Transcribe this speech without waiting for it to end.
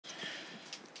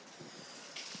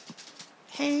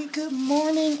Hey, good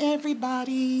morning,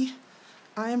 everybody.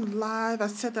 I am live. I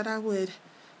said that I would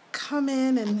come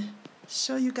in and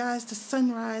show you guys the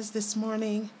sunrise this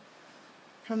morning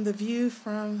from the view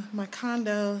from my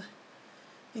condo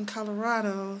in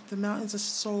Colorado. The mountains are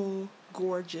so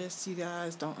gorgeous. You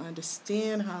guys don't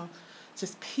understand how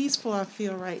just peaceful I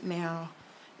feel right now.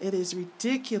 It is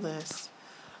ridiculous.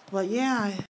 But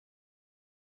yeah,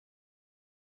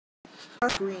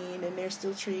 green and there's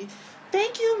still trees.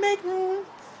 Thank you, make room.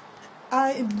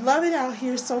 I love it out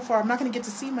here so far. I'm not going to get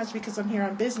to see much because I'm here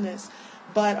on business,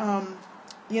 but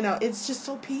it's just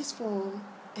so peaceful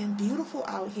and beautiful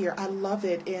out here. I love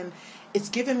it, and it's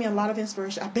given me a lot of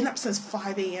inspiration. I've been up since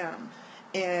 5 a.m.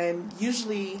 and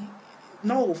usually,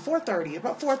 no, 4:30.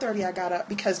 About 4:30 I got up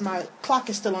because my clock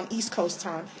is still on East Coast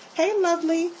time. Hey,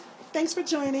 lovely. Thanks for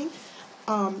joining.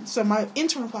 So my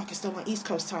internal clock is still on East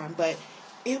Coast time, but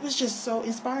it was just so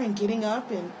inspiring getting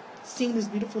up and seeing this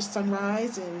beautiful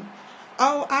sunrise. And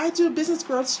I do business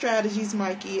growth strategies,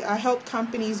 Mikey. I help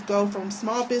companies go from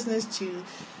small business to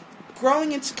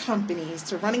growing into companies,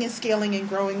 to running and scaling and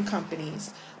growing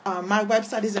companies. My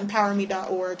website is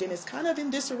empowerme.org, and it's kind of in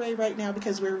disarray right now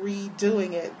because we're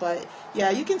redoing it. But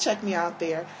yeah, you can check me out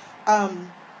there.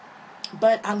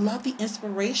 But I love the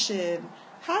inspiration.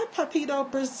 Hi,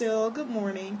 Papito Brazil. Good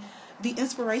morning. The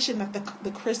inspiration that the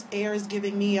crisp air is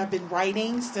giving me. I've been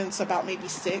writing since about maybe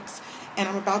 6, and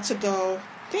I'm about to go.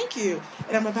 Thank you.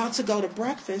 And I'm about to go to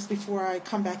breakfast before I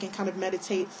come back and kind of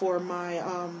meditate for my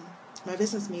my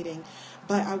business meeting.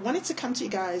 But I wanted to come to you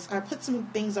guys. I put some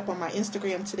things up on my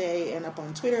Instagram today and up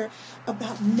on Twitter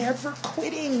about never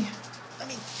quitting. Let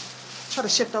me try to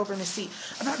shift over in the seat.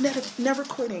 About never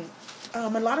quitting. A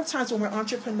lot of times when we're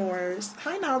entrepreneurs,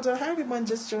 hi Nalda, hi everyone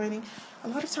just joining. A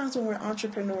lot of times when we're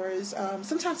entrepreneurs,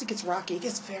 sometimes it gets rocky. It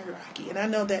gets very rocky. And I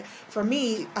know that for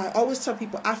me, I always tell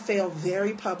people I fail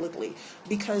very publicly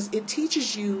because it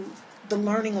teaches you the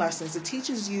learning lessons. It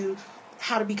teaches you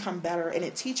how to become better, and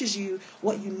it teaches you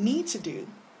what you need to do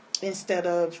instead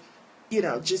of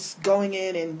just going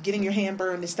in and getting your hand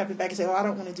burned and stepping back and say, oh, I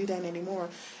don't want to do that anymore.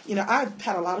 I've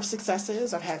had a lot of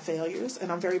successes. I've had failures,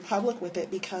 and I'm very public with it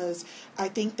because I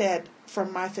think that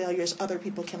from my failures, other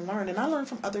people can learn. And I learn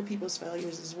from other people's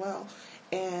failures as well.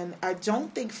 And I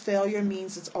don't think failure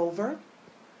means it's over.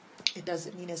 It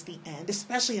doesn't mean it's the end,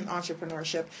 especially in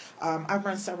entrepreneurship. I've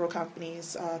run several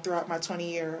companies throughout my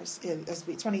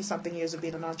 20-something years of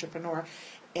being an entrepreneur.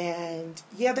 And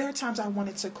yeah, there are times I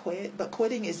wanted to quit, but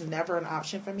quitting is never an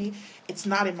option for me. It's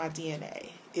not in my DNA.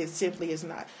 It simply is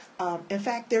not. In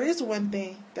fact, there is one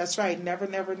thing. That's right. Never,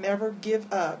 never, never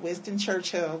give up. Winston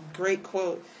Churchill, great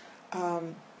quote.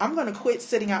 I'm going to quit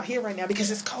sitting out here right now because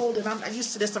it's cold and I'm not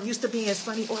used to this. I'm used to being in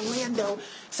sunny Orlando.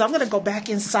 So I'm going to go back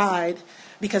inside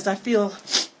because I feel,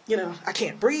 I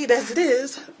can't breathe as it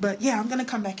is. But yeah, I'm going to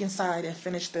come back inside and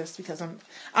finish this because I'm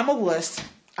a wuss.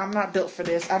 I'm not built for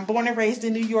this. I'm born and raised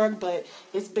in New York, but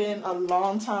it's been a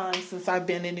long time since I've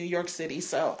been in New York City.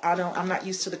 So I'm not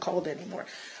used to the cold anymore.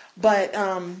 But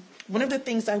one of the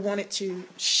things I wanted to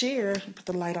share, put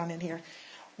the light on in here,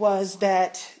 was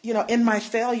that, in my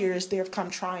failures, there have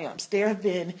come triumphs. There have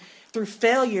been, through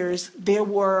failures, there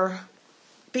were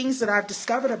things that I've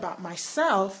discovered about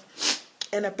myself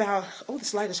and about, oh,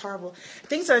 this light is horrible,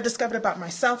 things that I discovered about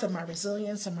myself and my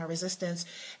resilience and my resistance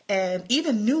and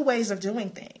even new ways of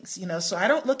doing things, So I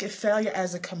don't look at failure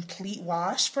as a complete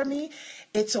wash for me.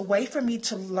 It's a way for me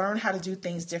to learn how to do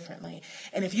things differently.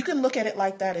 And if you can look at it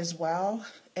like that as well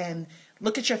and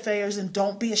look at your failures and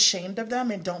don't be ashamed of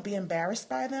them and don't be embarrassed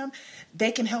by them,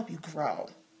 they can help you grow,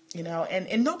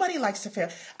 and nobody likes to fail.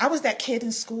 I was that kid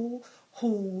in school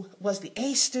who was the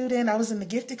A student. I was in the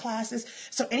gifted classes.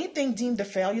 So anything deemed a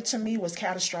failure to me was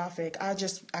catastrophic. I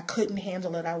couldn't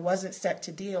handle it. I wasn't set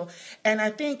to deal. And I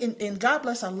think, and God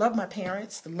bless, I love my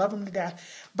parents, I love them to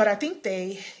death, but I think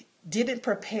they didn't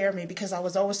prepare me because I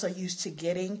was always so used to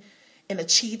getting and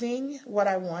achieving what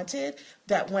I wanted,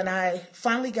 that when I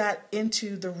finally got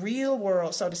into the real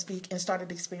world, so to speak, and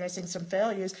started experiencing some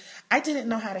failures, I didn't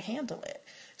know how to handle it.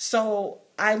 So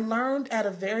I learned at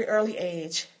a very early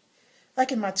age,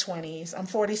 like in my 20s. I'm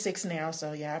 46 now,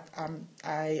 so yeah,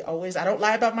 I don't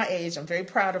lie about my age. I'm very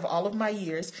proud of all of my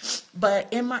years. But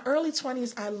in my early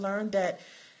 20s, I learned that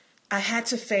I had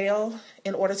to fail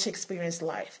in order to experience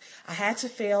life. I had to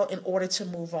fail in order to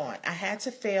move on. I had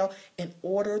to fail in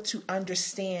order to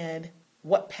understand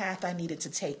what path I needed to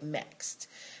take next.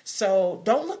 So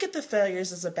don't look at the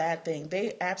failures as a bad thing.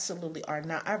 They absolutely are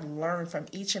not. I've learned from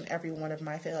each and every one of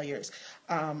my failures.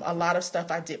 A lot of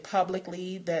stuff I did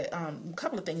publicly, a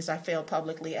couple of things I failed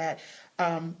publicly at.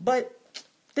 But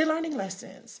They're learning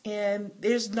lessons. And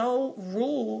there's no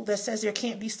rule that says there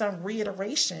can't be some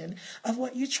reiteration of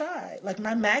what you tried. Like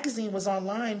my magazine was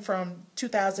online from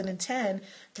 2010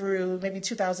 through maybe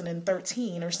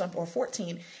 2013 or something, or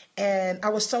 14. And I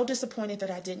was so disappointed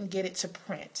that I didn't get it to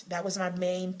print. That was my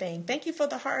main thing. Thank you for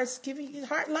the hearts, giving you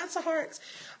lots of hearts.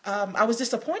 I was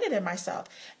disappointed in myself.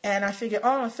 And I figured,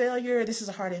 oh, I'm a failure. This is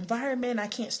a hard environment. I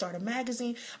can't start a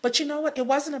magazine. But you know what? It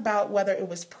wasn't about whether it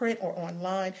was print or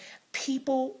online.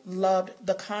 People loved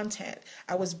the content.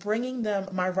 I was bringing them,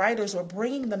 my writers were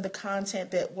bringing them the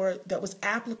content that was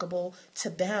applicable to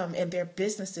them and their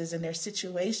businesses and their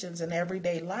situations and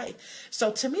everyday life.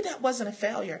 So to me, that wasn't a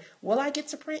failure. Will I get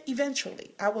to print?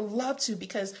 Eventually. I would love to,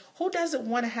 because who doesn't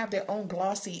want to have their own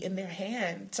glossy in their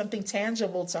hand, something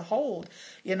tangible to hold?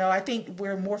 You know, I think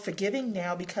we're more forgiving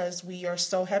now because we are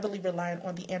so heavily reliant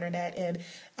on the internet, and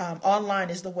online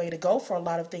is the way to go for a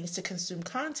lot of things to consume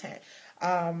content.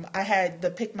 I had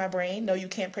the Pick My Brain. No, you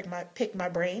can't pick my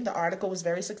brain. The article was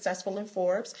very successful in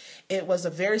Forbes. It was a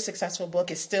very successful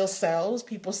book. It still sells.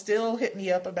 People still hit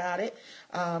me up about it.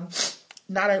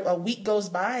 Not a week goes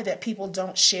by that people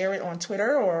don't share it on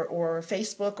Twitter or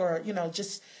Facebook, or, you know,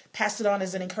 just pass it on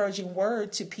as an encouraging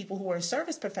word to people who are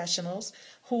service professionals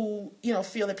who, you know,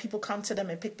 feel that people come to them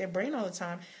and pick their brain all the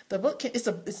time. The book, it's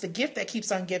a gift that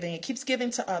keeps on giving. It keeps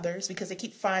giving to others because they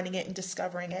keep finding it and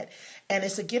discovering it. And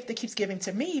it's a gift that keeps giving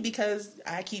to me because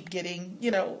I keep getting,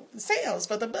 you know, sales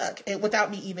for the book, and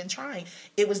without me even trying.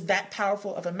 It was that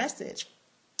powerful of a message.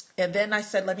 And then I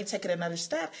said, let me take it another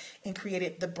step, and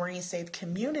created the Brain Safe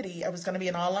community. It was going to be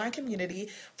an online community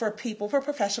for people, for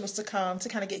professionals to come to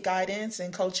kind of get guidance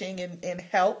and coaching and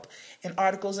help and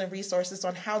articles and resources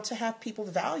on how to have people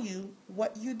value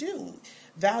what you do,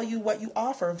 value what you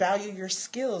offer, value your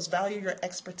skills, value your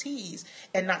expertise,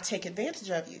 and not take advantage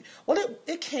of you. Well,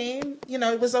 it came, you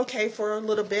know, it was okay for a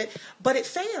little bit, but it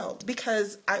failed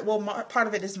because part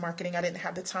of it is marketing. I didn't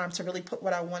have the time to really put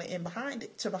what I wanted in behind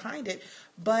it,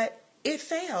 but it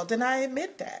failed, and I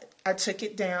admit that. I took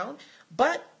it down,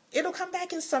 but it'll come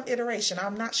back in some iteration.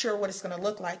 I'm not sure what it's going to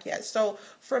look like yet. So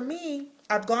for me,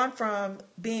 I've gone from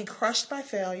being crushed by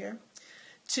failure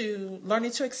to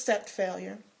learning to accept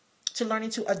failure, to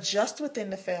learning to adjust within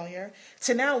the failure,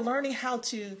 to now learning how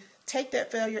to take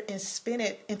that failure and spin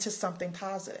it into something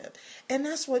positive. And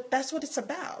that's what it's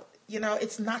about. You know,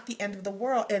 it's not the end of the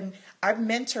world. And I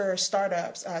mentor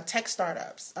startups, tech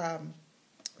startups,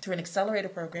 through an accelerator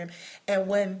program. And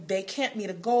when they can't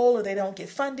meet a goal, or they don't get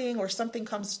funding, or something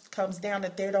comes down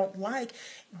that they don't like,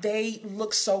 they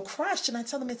look so crushed. And I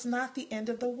tell them it's not the end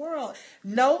of the world.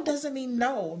 No doesn't mean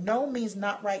no. No means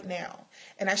not right now.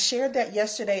 And I shared that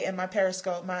yesterday in my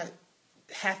Periscope, my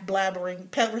half blabbering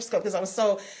Periscope, because I was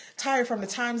so tired from the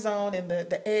time zone and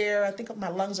the air. I think my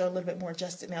lungs are a little bit more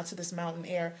adjusted now to this mountain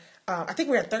air. I think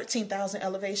we're at 13,000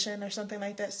 elevation or something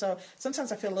like that. So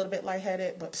sometimes I feel a little bit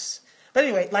lightheaded, but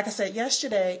anyway, like I said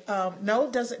yesterday, no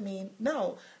doesn't mean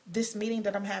no. This meeting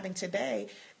that I'm having today,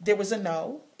 there was a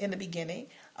no in the beginning,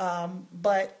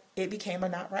 but it became a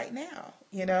not right now,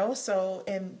 you know? So,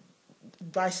 and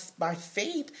by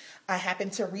faith, I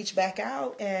happened to reach back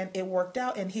out, and it worked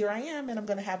out, and here I am, and I'm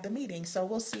going to have the meeting. So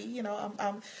we'll see, you know,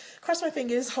 I'm cross my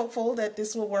fingers, hopeful that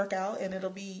this will work out, and it'll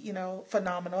be, you know,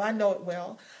 phenomenal. I know it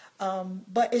will.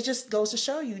 But it just goes to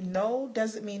show you, no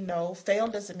doesn't mean no, fail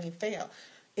doesn't mean fail.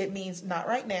 It means not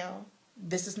right now.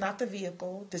 This is not the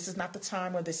vehicle. This is not the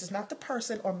time, or this is not the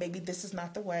person, or maybe this is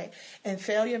not the way. And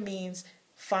failure means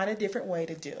find a different way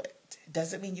to do it. It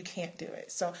doesn't mean you can't do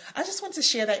it. So I just want to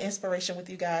share that inspiration with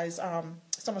you guys.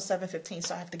 It's almost 7:15,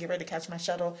 so I have to get ready to catch my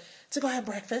shuttle to go have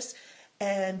breakfast,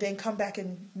 and then come back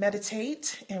and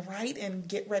meditate and write and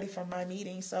get ready for my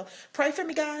meeting. So pray for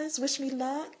me, guys. Wish me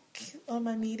luck on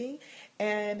my meeting,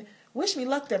 and wish me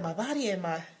luck that my body and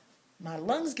my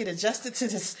lungs get adjusted to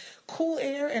this cool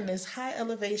air and this high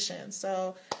elevation.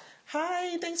 So,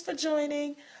 hi, thanks for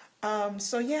joining.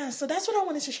 So that's what I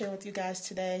wanted to share with you guys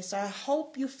today. So I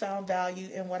hope you found value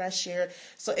in what I shared.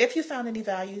 So if you found any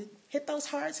value, hit those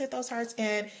hearts.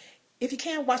 And if you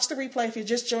can, watch the replay. If you're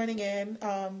just joining in,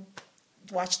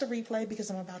 watch the replay,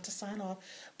 because I'm about to sign off.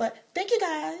 But thank you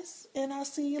guys, and I'll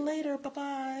see you later.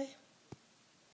 Bye-bye.